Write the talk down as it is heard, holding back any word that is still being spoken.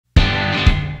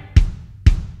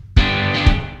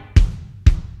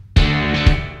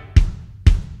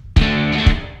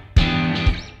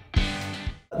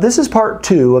This is part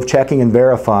 2 of checking and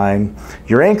verifying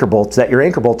your anchor bolts, that your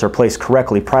anchor bolts are placed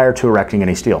correctly prior to erecting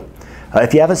any steel.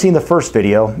 If you haven't seen the first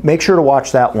video, make sure to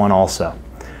watch that one also.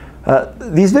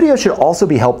 These videos should also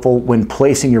be helpful when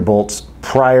placing your bolts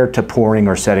prior to pouring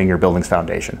or setting your building's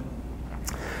foundation.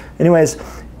 Anyways,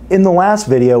 in the last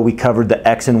video we covered the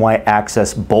X and Y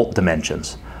axis bolt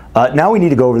dimensions. Now we need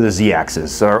to go over the Z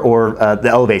axis, or the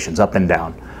elevations up and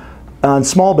down. On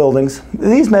small buildings,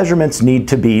 these measurements need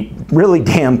to be really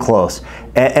damn close.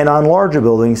 And on larger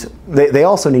buildings, they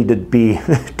also need to be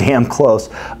damn close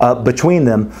between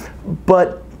them,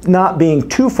 but not being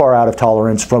too far out of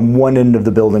tolerance from one end of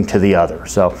the building to the other.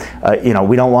 So, you know,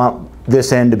 we don't want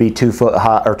this end to be 2 foot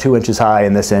high or 2 inches high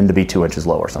and this end to be 2 inches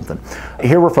low or something.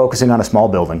 Here we're focusing on a small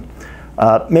building.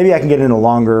 Maybe I can get into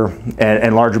longer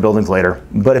and larger buildings later,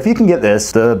 but if you can get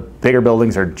this, the bigger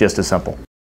buildings are just as simple.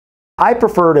 I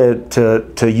prefer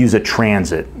to use a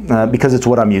transit because it's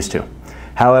what I'm used to.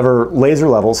 However, laser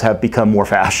levels have become more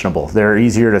fashionable. They're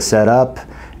easier to set up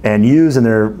and use, and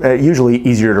they're usually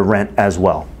easier to rent as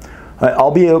well.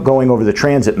 I'll be going over the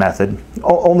transit method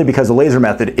only because the laser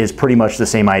method is pretty much the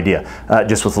same idea,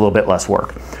 just with a little bit less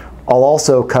work. I'll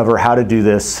also cover how to do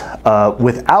this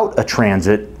without a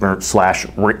transit slash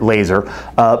laser,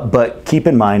 but keep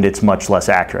in mind it's much less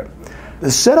accurate.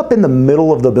 Set up in the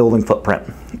middle of the building footprint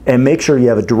and make sure you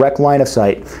have a direct line of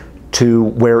sight to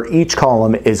where each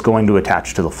column is going to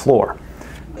attach to the floor.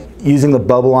 Using the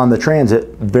bubble on the transit,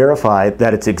 verify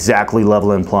that it's exactly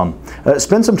level and plumb.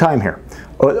 Spend some time here.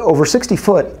 Over 60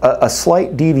 foot, a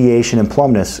slight deviation in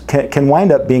plumbness can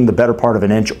wind up being the better part of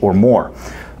an inch or more.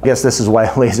 I guess this is why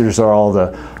lasers are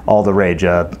all the rage.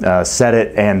 Set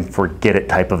it and forget it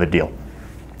type of a deal.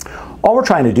 All we're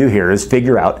trying to do here is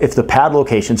figure out if the pad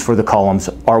locations for the columns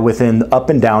are within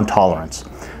up and down tolerance.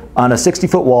 On a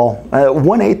 60-foot wall,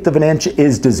 1/8 of an inch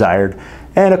is desired,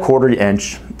 and 1/4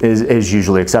 inch is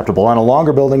usually acceptable. On a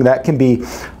longer building, that can be,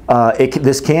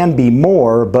 this can be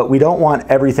more, but we don't want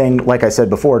everything, like I said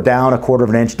before, down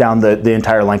 1/4 inch down the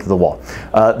entire length of the wall.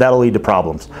 That'll lead to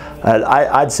problems.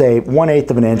 I'd say 1/8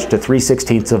 of an inch to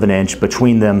 3/16 of an inch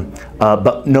between them,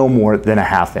 but no more than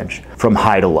 1/2 inch from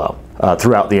high to low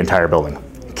throughout the entire building.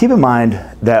 Keep in mind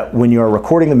that when you are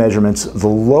recording the measurements, the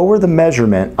lower the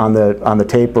measurement on the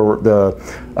tape or the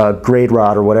grade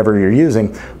rod or whatever you're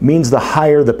using means the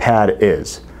higher the pad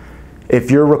is.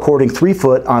 If you're recording 3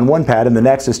 foot on one pad and the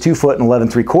next is 2 foot and 11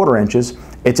 3/4 inches,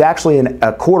 it's actually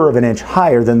 1/4 of an inch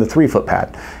higher than the 3 foot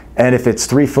pad. And if it's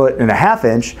 3 foot and 1/2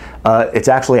 inch, it's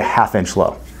actually 1/2 inch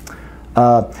low.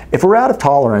 If we're out of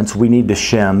tolerance, we need to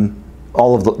shim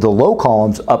all of the low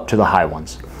columns up to the high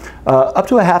ones. Up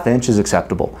to 1/2 inch is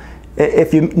acceptable.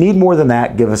 If you need more than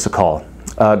that, give us a call.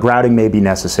 Grouting may be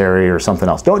necessary or something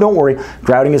else. Don't worry,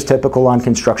 grouting is typical on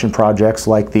construction projects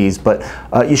like these, but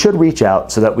you should reach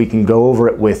out so that we can go over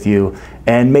it with you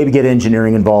and maybe get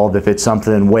engineering involved if it's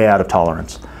something way out of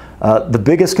tolerance. The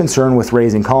biggest concern with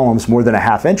raising columns more than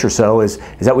 1/2 inch or so is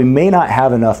that we may not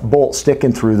have enough bolt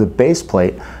sticking through the base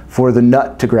plate for the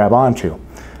nut to grab onto.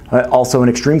 Also, in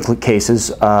extreme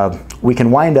cases, we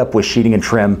can wind up with sheeting and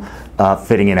trim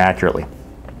fitting inaccurately.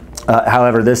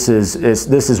 However, this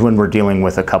is when we're dealing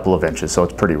with a couple of inches, so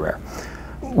it's pretty rare.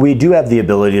 We do have the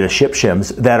ability to ship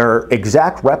shims that are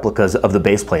exact replicas of the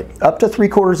base plate, up to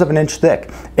 3/4 of an inch thick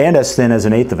and as thin as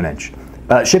 1/8 of an inch.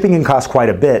 Shipping can cost quite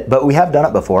a bit, but we have done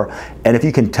it before, and if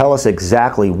you can tell us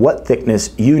exactly what thickness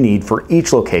you need for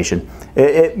each location,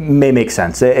 it may make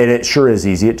sense, and it sure is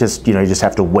easy. It just, you just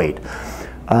have to wait.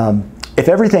 If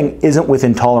everything isn't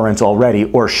within tolerance already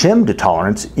or shimmed to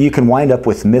tolerance, you can wind up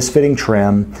with misfitting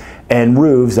trim and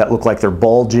roofs that look like they're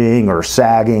bulging or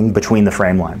sagging between the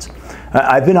frame lines.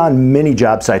 I've been on many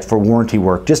job sites for warranty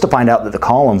work just to find out that the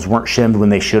columns weren't shimmed when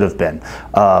they should have been.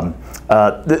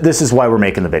 This is why we're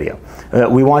making the video.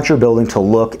 We want your building to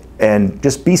look and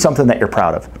just be something that you're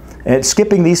proud of. And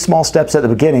skipping these small steps at the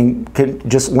beginning can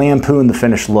just lampoon the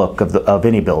finished look of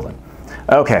any building.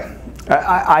 Okay,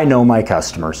 I know my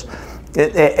customers.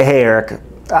 Hey Eric,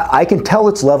 I can tell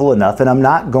it's level enough and I'm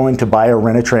not going to buy or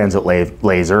rent a transit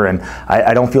laser, and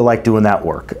I don't feel like doing that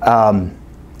work.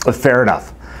 Fair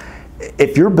enough.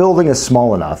 If your building is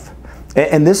small enough,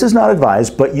 and this is not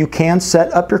advised, but you can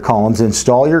set up your columns,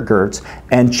 install your girts,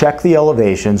 and check the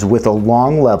elevations with a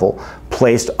long level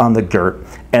placed on the girt,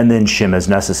 and then shim as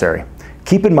necessary.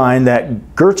 Keep in mind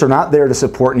that girts are not there to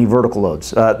support any vertical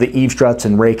loads. The eave struts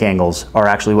and rake angles are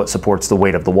actually what supports the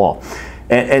weight of the wall.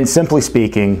 And simply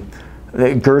speaking,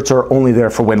 the girts are only there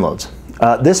for wind loads.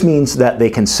 This means that they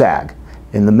can sag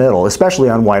in the middle, especially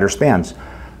on wider spans.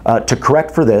 To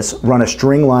correct for this, run a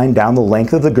string line down the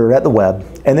length of the girth at the web,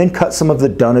 and then cut some of the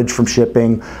dunnage from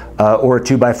shipping or a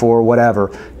 2x4 or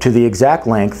whatever to the exact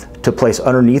length to place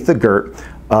underneath the girth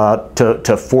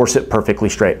to force it perfectly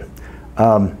straight.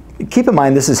 Keep in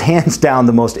mind, this is hands down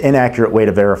the most inaccurate way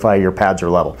to verify your pads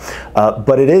are level.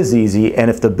 But it is easy, and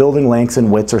if the building lengths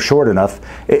and widths are short enough,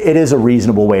 it is a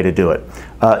reasonable way to do it.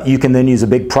 You can then use a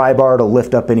big pry bar to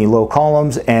lift up any low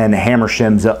columns and hammer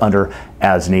shims under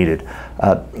as needed.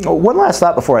 One last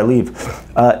thought before I leave.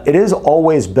 It is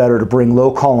always better to bring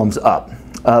low columns up,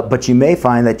 but you may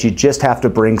find that you just have to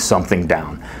bring something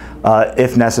down.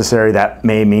 If necessary, that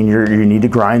may mean you need to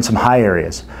grind some high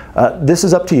areas. This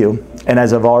is up to you, and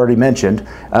as I've already mentioned,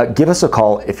 give us a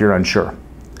call if you're unsure.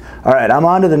 All right, I'm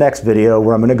on to the next video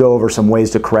where I'm going to go over some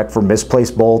ways to correct for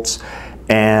misplaced bolts,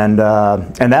 and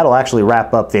that'll actually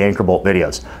wrap up the anchor bolt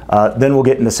videos. Then we'll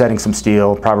get into setting some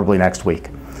steel probably next week.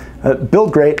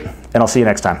 Build great, and I'll see you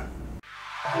next time.